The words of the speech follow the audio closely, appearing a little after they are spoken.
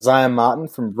Zion Martin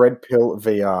from Red Pill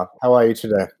VR. How are you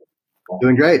today?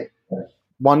 Doing great.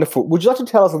 Wonderful. Would you like to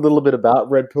tell us a little bit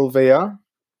about Red Pill VR?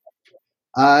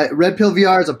 Red Pill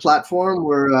VR is a platform.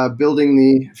 We're building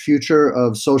the future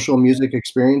of social music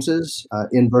experiences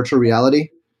in virtual reality,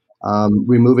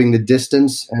 removing the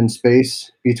distance and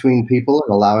space between people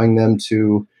and allowing them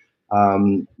to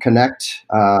connect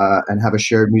and have a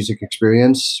shared music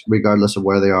experience regardless of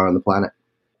where they are on the planet.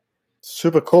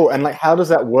 Super cool. And how does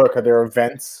that work? Are there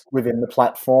events within the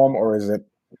platform, or is it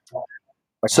how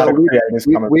So do creators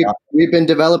come about? we've been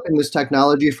developing this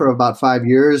technology for about 5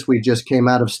 years. We just came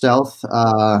out of stealth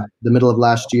the middle of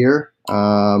last year at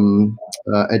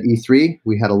E3.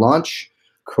 We had a launch.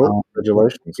 Cool.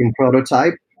 Congratulations. In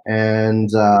prototype and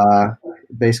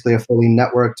basically a fully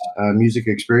networked music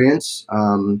experience,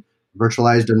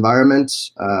 virtualized environment,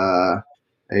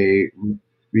 a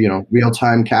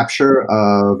real-time capture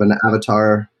of an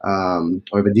avatar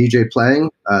or of a DJ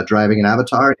playing, driving an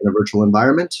avatar in a virtual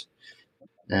environment,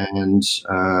 and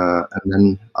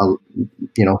then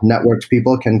networked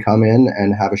people can come in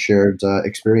and have a shared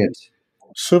experience.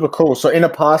 Super cool. So in a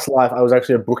past life, I was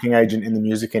actually a booking agent in the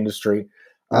music industry.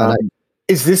 Nice.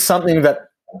 Is this something that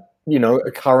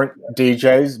current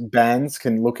DJs, bands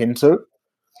can look into?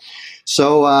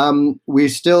 So we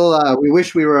still we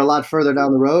wish we were a lot further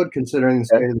down the road, considering the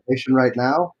state of the nation right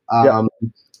now.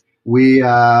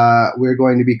 We're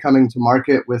going to be coming to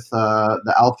market with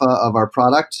the alpha of our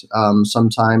product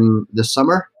sometime this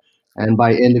summer, and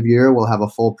by end of year we'll have a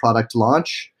full product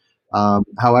launch.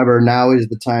 However, now is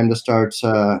the time to start,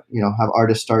 have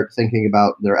artists start thinking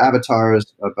about their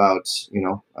avatars, about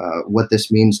what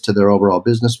this means to their overall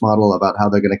business model, about how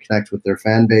they're going to connect with their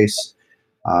fan base.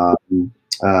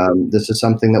 This is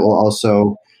something that will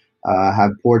also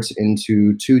have ports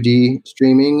into 2D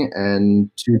streaming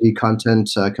and 2D content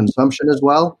consumption as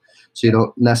well. So you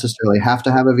don't necessarily have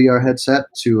to have a VR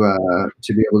headset to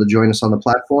be able to join us on the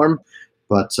platform.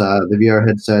 But the VR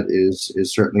headset is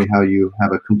certainly how you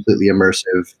have a completely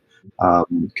immersive,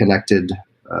 connected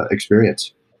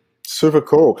experience. Super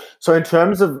cool. So in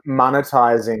terms of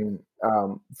monetizing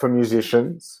for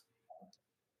musicians,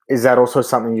 is that also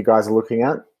something you guys are looking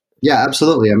at? Yeah,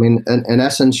 absolutely. I mean, in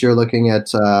essence, you're looking at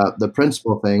the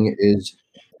principal thing is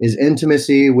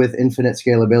intimacy with infinite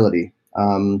scalability,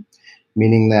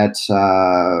 meaning that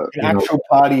an actual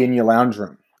party in your lounge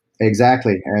room.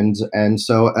 Exactly, and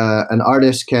so an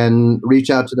artist can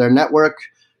reach out to their network,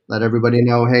 let everybody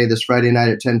know, hey, this Friday night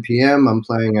at 10 p.m. I'm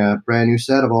playing a brand new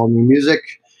set of all new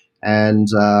music, and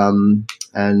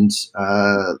as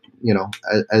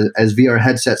VR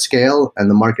headsets scale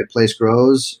and the marketplace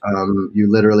grows, you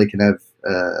literally can have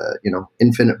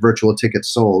infinite virtual tickets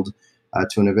sold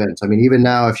to an event. I mean, even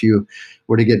now, if you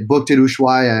were to get booked at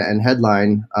Ushuaia and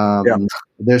headline,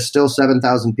 there's still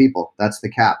 7,000 people. That's the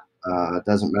cap. It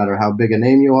doesn't matter how big a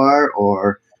name you are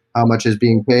or how much is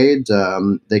being paid.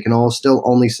 They can all still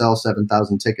only sell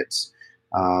 7,000 tickets.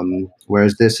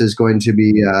 Whereas this is going to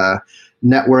be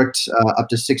networked up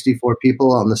to 64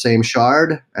 people on the same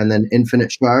shard and then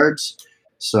infinite shards.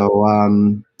 So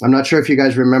I'm not sure if you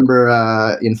guys remember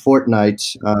in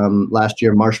Fortnite last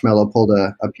year, Marshmello pulled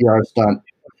a PR stunt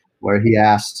where he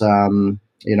asked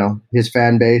his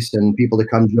fan base and people to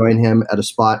come join him at a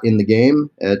spot in the game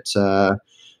at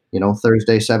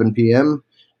Thursday 7 p.m.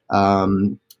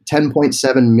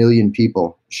 10.7 million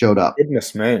people showed up.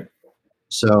 Goodness me.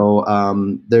 So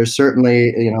there's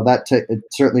certainly, it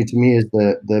certainly to me is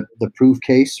the proof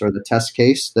case or the test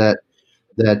case that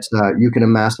you can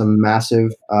amass a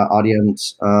massive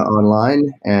audience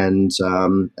online, and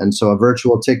so a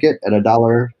virtual ticket at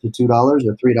 $1 to $2 or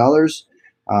 $3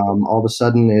 all of a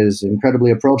sudden is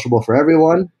incredibly approachable for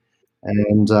everyone,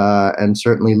 and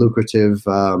certainly lucrative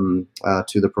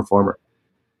to the performer.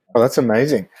 Oh, that's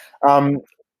amazing.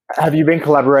 Have you been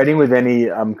collaborating with any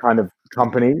kind of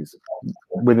companies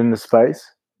within the space?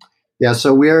 Yeah,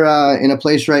 so we're in a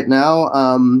place right now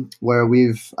where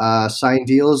we've signed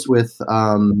deals with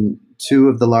two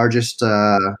of the largest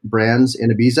brands in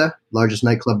Ibiza, largest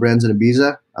nightclub brands in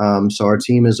Ibiza. So our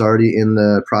team is already in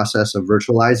the process of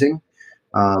virtualizing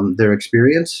their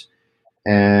experience.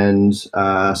 And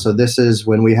so this is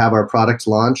when we have our product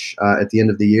launch at the end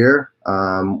of the year.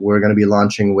 We're going to be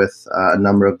launching with a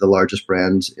number of the largest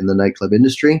brands in the nightclub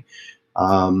industry.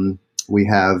 We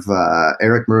have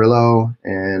Eric Murillo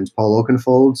and Paul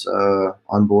Oakenfold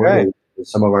on board with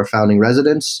some of our founding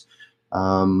residents.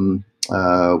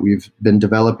 We've been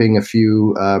developing a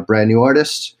few brand new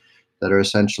artists that are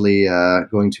essentially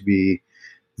going to be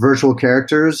virtual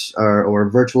characters or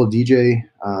virtual DJ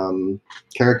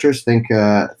characters. Think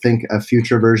a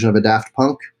future version of a Daft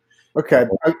Punk. Okay,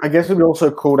 I guess it'd be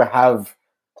also cool to have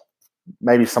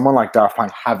maybe someone like Daft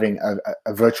Punk having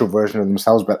a virtual version of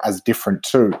themselves, but as different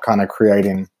too, kind of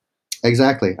creating.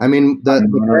 Exactly. I mean, the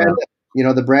brand,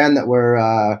 the brand that we're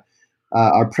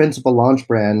our principal launch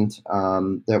brand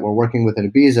that we're working with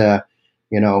in Ibiza,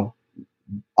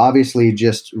 obviously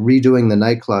just redoing the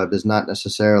nightclub is not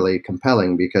necessarily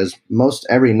compelling because most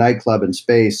every nightclub in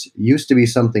space used to be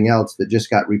something else that just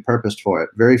got repurposed for it.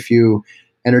 Very few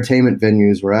entertainment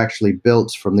venues were actually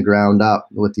built from the ground up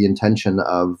with the intention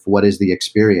of what is the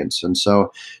experience. And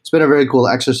so it's been a very cool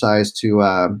exercise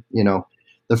to,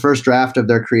 the first draft of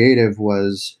their creative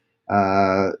was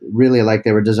really like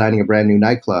they were designing a brand new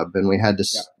nightclub, and we had to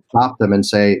stop them and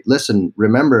say, listen,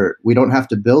 remember, we don't have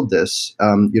to build this.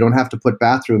 You don't have to put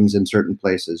bathrooms in certain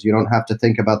places. You don't have to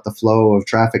think about the flow of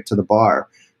traffic to the bar.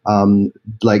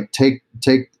 Take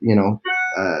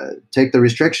the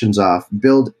restrictions off,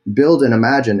 build and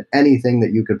imagine anything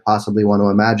that you could possibly want to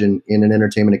imagine in an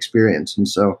entertainment experience. And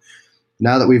so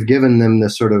now that we've given them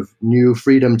this sort of new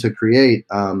freedom to create,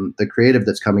 the creative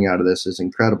that's coming out of this is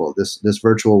incredible. This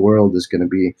virtual world is going to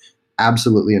be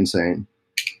absolutely insane.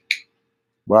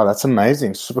 Wow, that's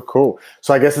amazing. Super cool.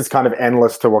 So I guess it's kind of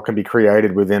endless to what can be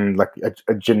created within like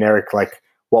a generic, like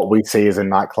what we see as a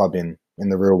nightclub in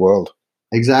the real world.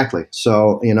 Exactly.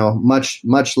 So, much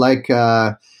like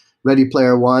Ready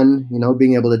Player One,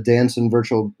 being able to dance in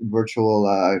virtual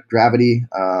gravity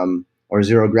or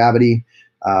zero gravity,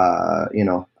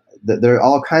 there are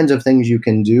all kinds of things you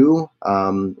can do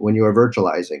when you are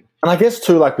virtualizing. And I guess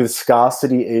too, like with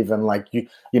scarcity, even like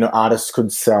artists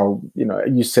could sell.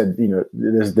 You said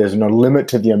there's no limit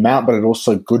to the amount, but it's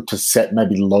also good to set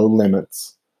maybe low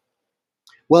limits.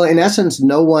 Well, in essence,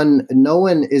 no one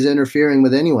is interfering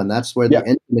with anyone. That's where the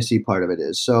intimacy part of it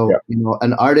is. So,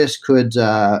 an artist could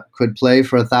play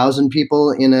for 1,000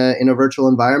 people in a virtual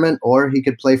environment, or he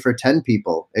could play for 10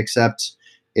 people, except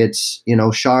it's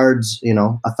shards,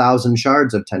 1,000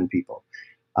 shards of 10 people.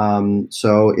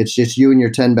 So it's just you and your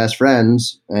 10 best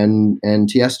friends and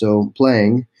Tiesto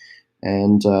playing,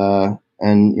 and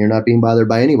you're not being bothered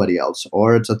by anybody else.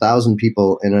 Or it's 1,000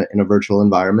 people in a virtual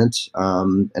environment,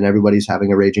 and everybody's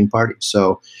having a raging party.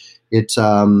 So it's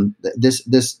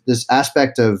this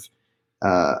aspect of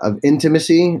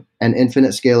intimacy and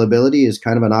infinite scalability is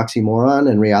kind of an oxymoron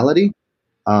in reality.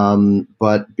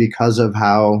 But because of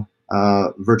how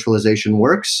virtualization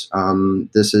works,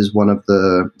 this is one of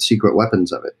the secret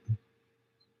weapons of it.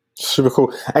 Super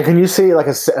cool. And can you see like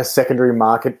a secondary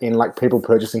market in like people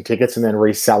purchasing tickets and then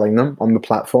reselling them on the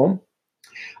platform?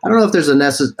 I don't know if there's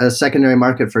a secondary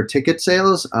market for ticket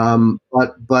sales,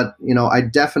 but I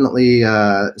definitely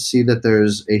see that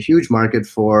there's a huge market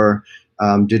for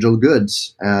digital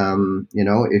goods.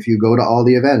 If you go to all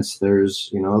the events,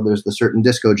 there's the certain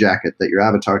disco jacket that your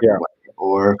avatar can wear.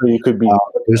 Or you could be.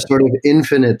 There's sort of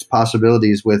infinite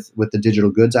possibilities with the digital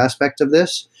goods aspect of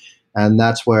this, and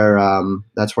that's where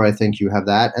I think you have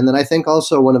that. And then I think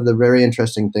also one of the very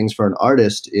interesting things for an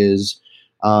artist is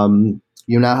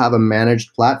you now have a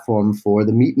managed platform for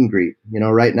the meet and greet.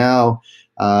 Right now,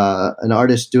 an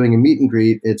artist doing a meet and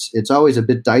greet, it's always a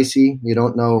bit dicey. You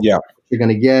don't know what you're going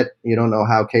to get. You don't know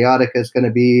how chaotic it's going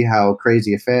to be, how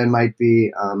crazy a fan might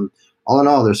be. All in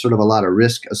all, there's sort of a lot of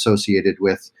risk associated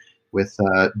with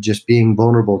just being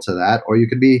vulnerable to that. Or you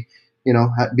could be,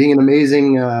 being an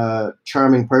amazing,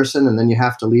 charming person, and then you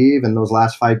have to leave, and those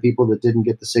last 5 people that didn't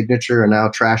get the signature are now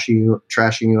trashing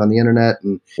you on the internet.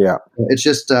 And it's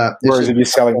just whereas if you're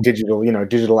selling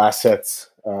digital assets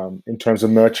in terms of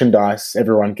merchandise,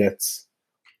 everyone gets.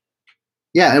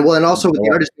 Yeah, and also with the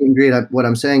artist meet and greet, what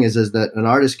I'm saying is that an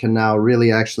artist can now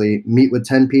really actually meet with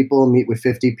 10 people, meet with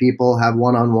 50 people, have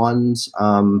one-on-ones,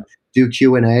 do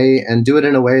Q&A, and do it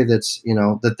in a way that's,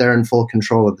 that they're in full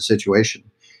control of the situation.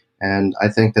 And I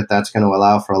think that that's going to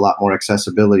allow for a lot more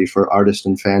accessibility for artists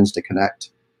and fans to connect.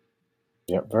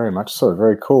 Yeah, very much so.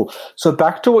 Very cool. So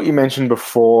back to what you mentioned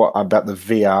before about the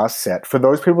VR set. For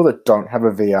those people that don't have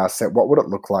a VR set, what would it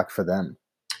look like for them?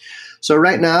 So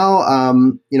right now,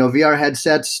 VR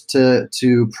headsets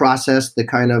to process the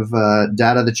kind of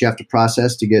data that you have to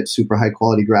process to get super high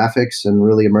quality graphics and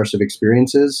really immersive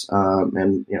experiences,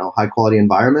 and high quality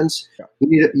environments. Yeah.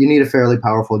 You need a fairly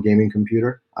powerful gaming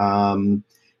computer, and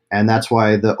that's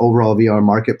why the overall VR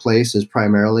marketplace is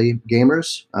primarily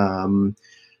gamers.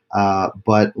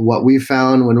 But what we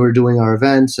found when we're doing our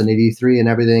events and at E3 and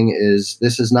everything is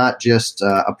this is not just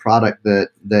a product that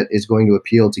is going to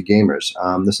appeal to gamers.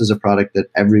 This is a product that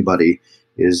everybody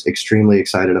is extremely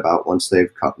excited about once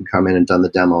they've come in and done the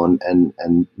demo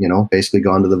and basically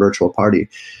gone to the virtual party.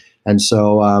 And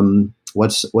so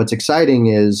what's exciting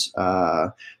is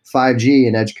 5G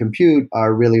and edge compute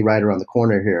are really right around the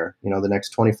corner here. The next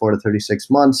 24 to 36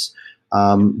 months,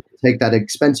 take that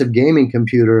expensive gaming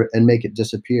computer and make it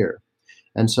disappear.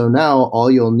 And so now all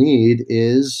you'll need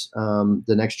is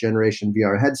the next generation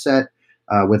VR headset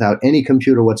without any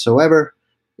computer whatsoever.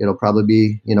 It'll probably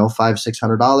be,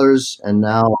 $500-$600. And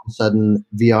now all of a sudden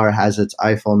VR has its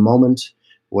iPhone moment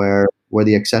where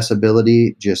the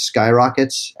accessibility just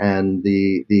skyrockets and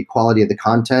the quality of the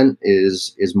content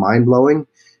is mind blowing.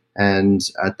 And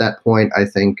at that point, I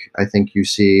think you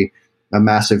see a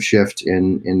massive shift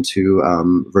into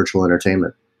virtual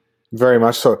entertainment. Very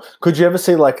much so. Could you ever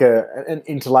see like an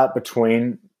interlap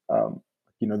between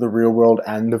the real world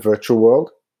and the virtual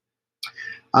world?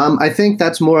 I think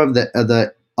that's more of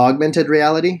the augmented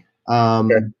reality.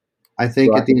 Okay. I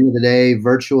think at the end of the day,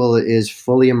 virtual is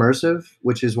fully immersive,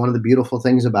 which is one of the beautiful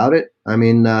things about it. I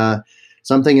mean,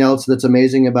 something else that's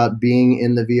amazing about being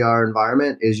in the VR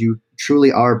environment is you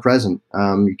truly are present.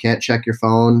 You can't check your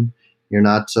phone. You're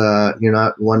not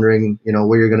wondering,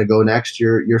 where you're going to go next.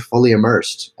 You're fully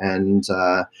immersed, and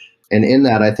in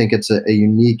that, I think it's a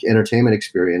unique entertainment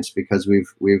experience because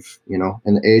we've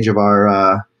in the age of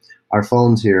our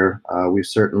phones here, we've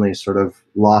certainly sort of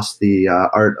lost the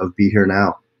art of be here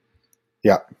now.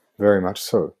 Yeah, very much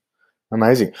so.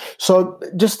 Amazing. So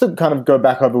just to kind of go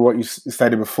back over what you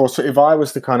stated before, so if I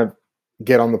was to kind of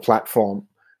get on the platform,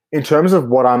 in terms of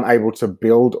what I'm able to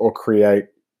build or create,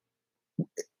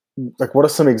 like what are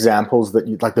some examples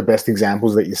that like the best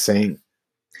examples that you're seeing?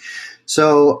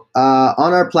 So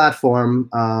on our platform,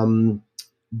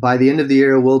 by the end of the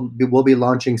year, we'll be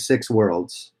launching 6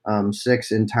 worlds,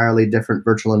 6 entirely different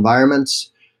virtual environments,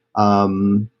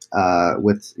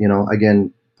 with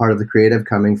again, part of the creative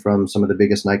coming from some of the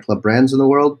biggest nightclub brands in the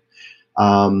world.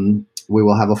 We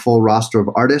will have a full roster of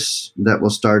artists that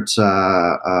will start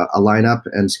a lineup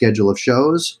and schedule of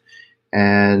shows.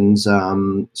 And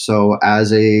so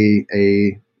as a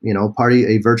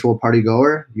virtual party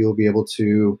goer, you'll be able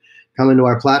to come into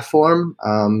our platform,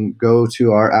 go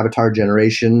to our avatar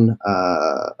generation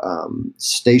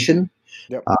station,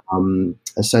 yep.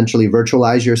 Essentially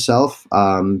virtualize yourself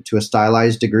to a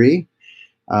stylized degree,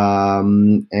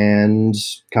 and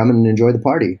come and enjoy the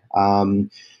party.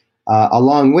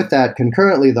 Along with that,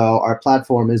 concurrently, though, our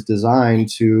platform is designed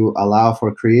to allow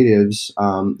for creatives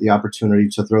the opportunity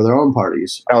to throw their own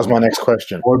parties. That was my next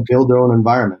question. Or build their own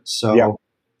environments. So, yeah.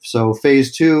 So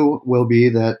phase 2 will be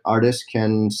that artists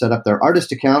can set up their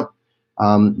artist account.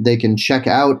 They can check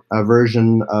out a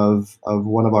version of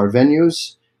one of our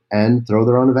venues and throw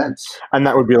their own events. And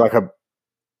that would be like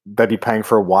they'd be paying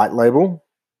for a white label?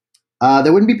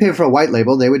 They wouldn't be paying for a white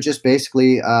label. They would just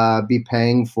basically be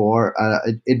paying for,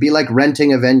 it'd be like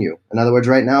renting a venue. In other words,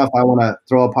 right now, if I want to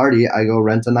throw a party, I go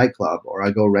rent a nightclub or I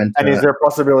go rent. And is there a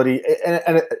possibility,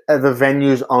 and are the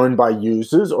venues owned by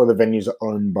users or the venues are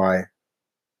owned by?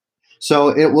 So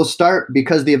it will start,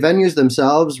 because the venues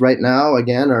themselves right now,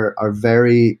 again, are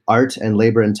very art and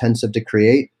labor intensive to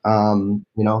create.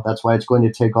 That's why it's going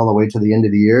to take all the way to the end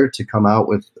of the year to come out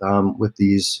with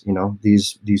these,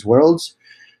 these worlds.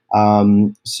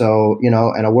 And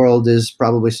a world is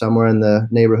probably somewhere in the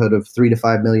neighborhood of $3 to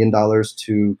 $5 million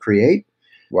to create.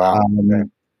 Wow.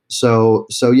 So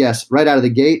yes, right out of the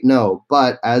gate, no.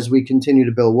 But as we continue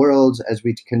to build worlds, as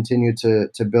we continue to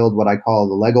build what I call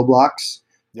the Lego blocks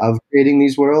of creating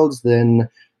these worlds, then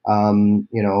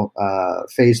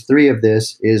phase 3 of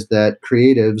this is that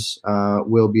creatives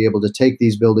will be able to take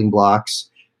these building blocks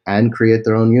and create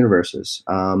their own universes.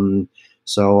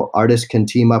 So artists can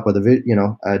team up with a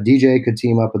DJ could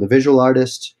team up with a visual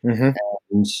artist, mm-hmm.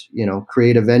 and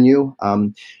create a venue.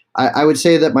 I would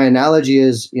say that my analogy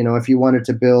is, if you wanted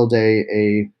to build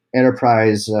a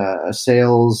enterprise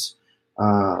sales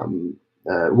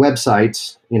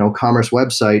website, commerce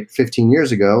website 15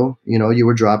 years ago, you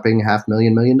were dropping $500,000,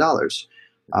 $1 million.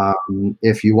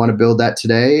 If you want to build that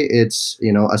today, it's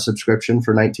a subscription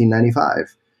for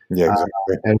 $19.95. Yeah,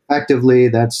 exactly. And effectively,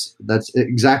 that's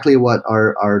exactly what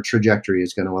our trajectory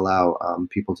is going to allow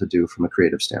people to do from a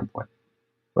creative standpoint.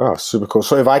 Wow, super cool.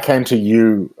 So if I came to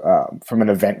you from an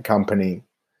event company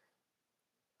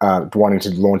wanting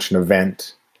to launch an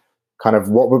event, kind of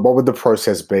what would the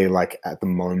process be like at the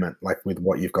moment, like with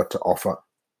what you've got to offer?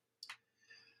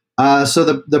 So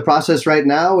the process right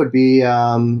now would be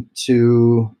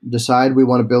to decide we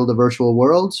want to build a virtual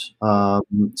world,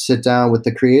 sit down with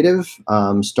the creative,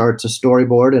 start to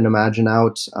storyboard and imagine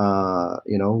out,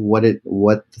 what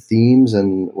the themes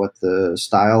and what the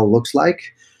style looks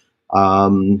like.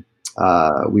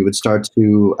 We would start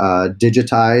to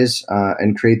digitize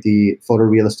and create the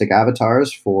photorealistic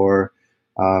avatars for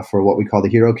what we call the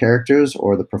hero characters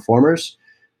or the performers.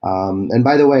 And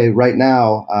by the way, right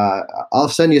now, I'll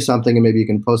send you something, and maybe you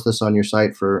can post this on your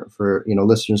site for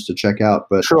listeners to check out.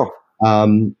 But Sure.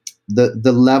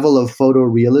 The level of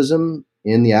photorealism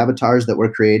in the avatars that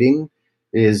we're creating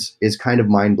is kind of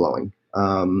mind blowing.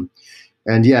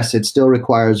 And yes, it still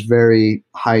requires very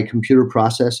high computer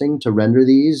processing to render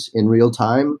these in real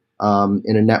time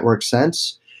in a network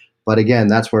sense. But again,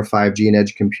 that's where 5G and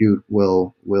edge compute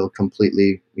will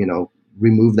completely,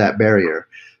 remove that barrier.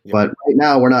 Yeah. But right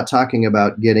now, we're not talking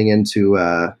about getting into,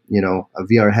 a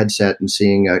VR headset and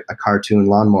seeing a cartoon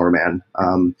lawnmower man.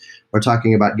 We're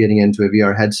talking about getting into a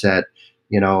VR headset,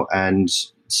 and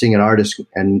seeing an artist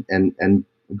and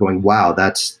going, wow,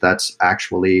 that's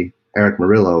actually Erick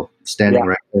Morillo standing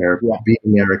right there,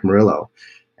 being Erick Morillo.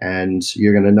 And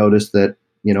you're going to notice that,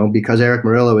 because Erick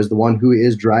Morillo is the one who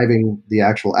is driving the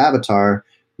actual avatar,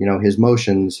 his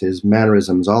motions, his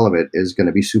mannerisms, all of it is going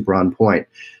to be super on point.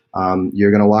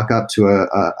 You're going to walk up to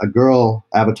a girl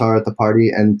avatar at the party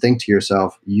and think to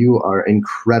yourself, you are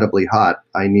incredibly hot.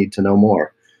 I need to know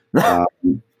more.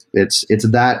 It's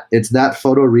that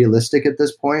photorealistic at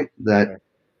this point that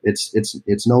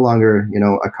it's no longer,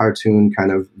 a cartoon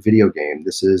kind of video game.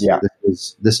 This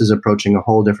is approaching a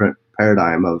whole different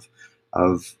paradigm of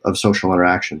social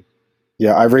interaction.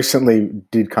 Yeah, I recently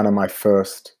did kind of my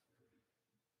first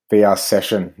VR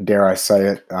session, dare I say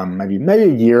it, maybe a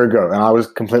year ago, and I was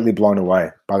completely blown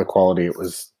away by the quality. It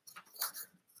was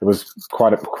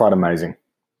quite amazing.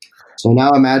 So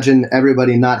now imagine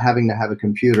everybody not having to have a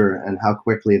computer and how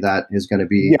quickly that is going to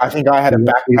be. Yeah, I think I had a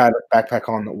backpack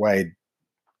on that weighed,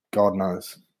 God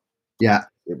knows. Yeah,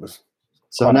 it was.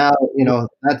 So now,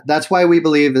 that's why we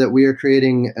believe that we are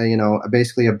creating,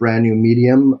 basically a brand new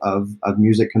medium of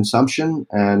music consumption.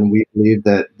 And we believe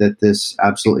that this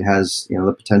absolutely has,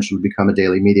 the potential to become a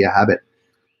daily media habit.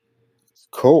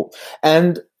 Cool.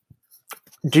 And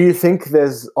do you think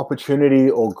there's opportunity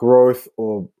or growth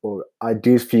or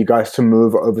ideas for you guys to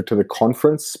move over to the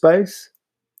conference space?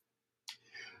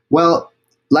 Well,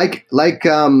 like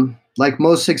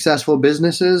most successful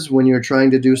businesses, when you're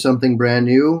trying to do something brand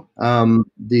new,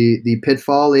 the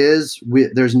pitfall is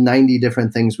there's 90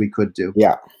 different things we could do.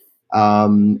 Yeah.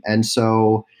 And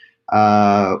so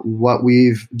what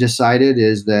we've decided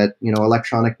is that,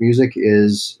 electronic music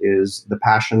is the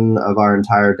passion of our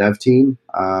entire dev team.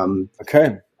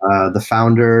 Okay. The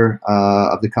founder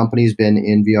of the company has been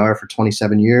in VR for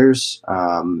 27 years.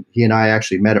 He and I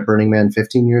actually met at Burning Man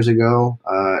 15 years ago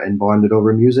and bonded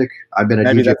over music. I've been a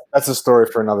DJ. That's a story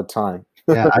for another time.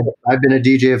 Yeah, I've been a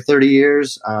DJ of 30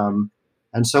 years.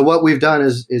 And so what we've done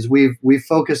is we've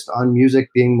focused on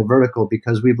music being the vertical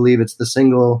because we believe it's the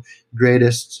single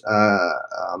greatest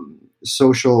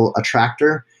social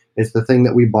attractor. It's the thing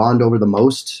that we bond over the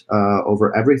most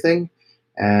over everything.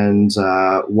 And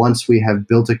once we have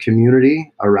built a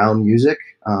community around music,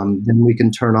 then we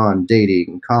can turn on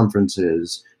dating,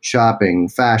 conferences, shopping,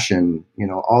 fashion.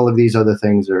 All of these other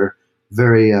things are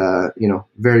very,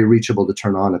 very reachable to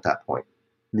turn on at that point.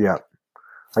 Yeah,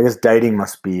 I guess dating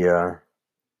must be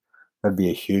that'd be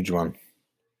a huge one.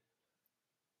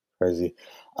 Crazy.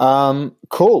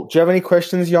 Cool. Do you have any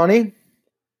questions, Yanni?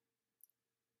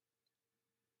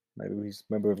 Maybe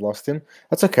we've lost him.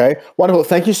 That's okay. Wonderful.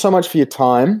 Thank you so much for your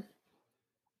time.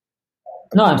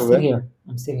 No, I'm still here.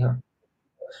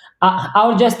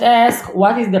 I'll just ask,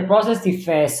 what is the process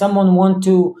if someone want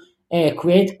to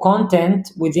create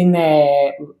content within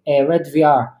Red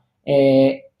VR?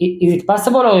 Is it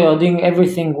possible, or you're doing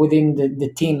everything within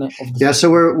the team? Yeah, so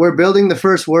we're building the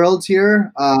first worlds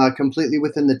here completely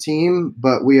within the team,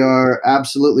 but we are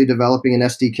absolutely developing an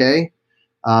SDK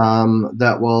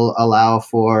that will allow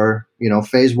for,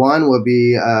 phase one will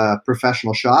be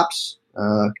professional shops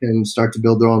can start to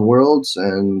build their own worlds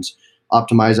and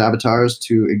optimize avatars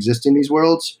to exist in these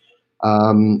worlds.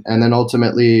 And then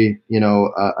ultimately,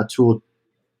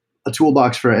 a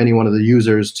toolbox for any one of the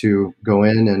users to go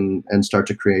in and start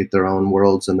to create their own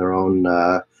worlds and their own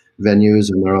venues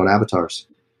and their own avatars.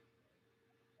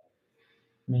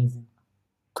 Amazing.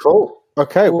 Cool.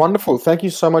 Okay, wonderful. Thank you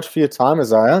so much for your time,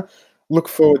 Isaiah. Look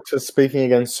forward to speaking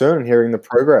again soon and hearing the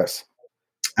progress.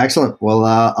 Excellent. Well,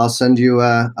 I'll send you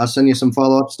some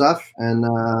follow-up stuff, and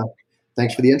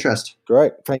thanks for the interest. Great. Thank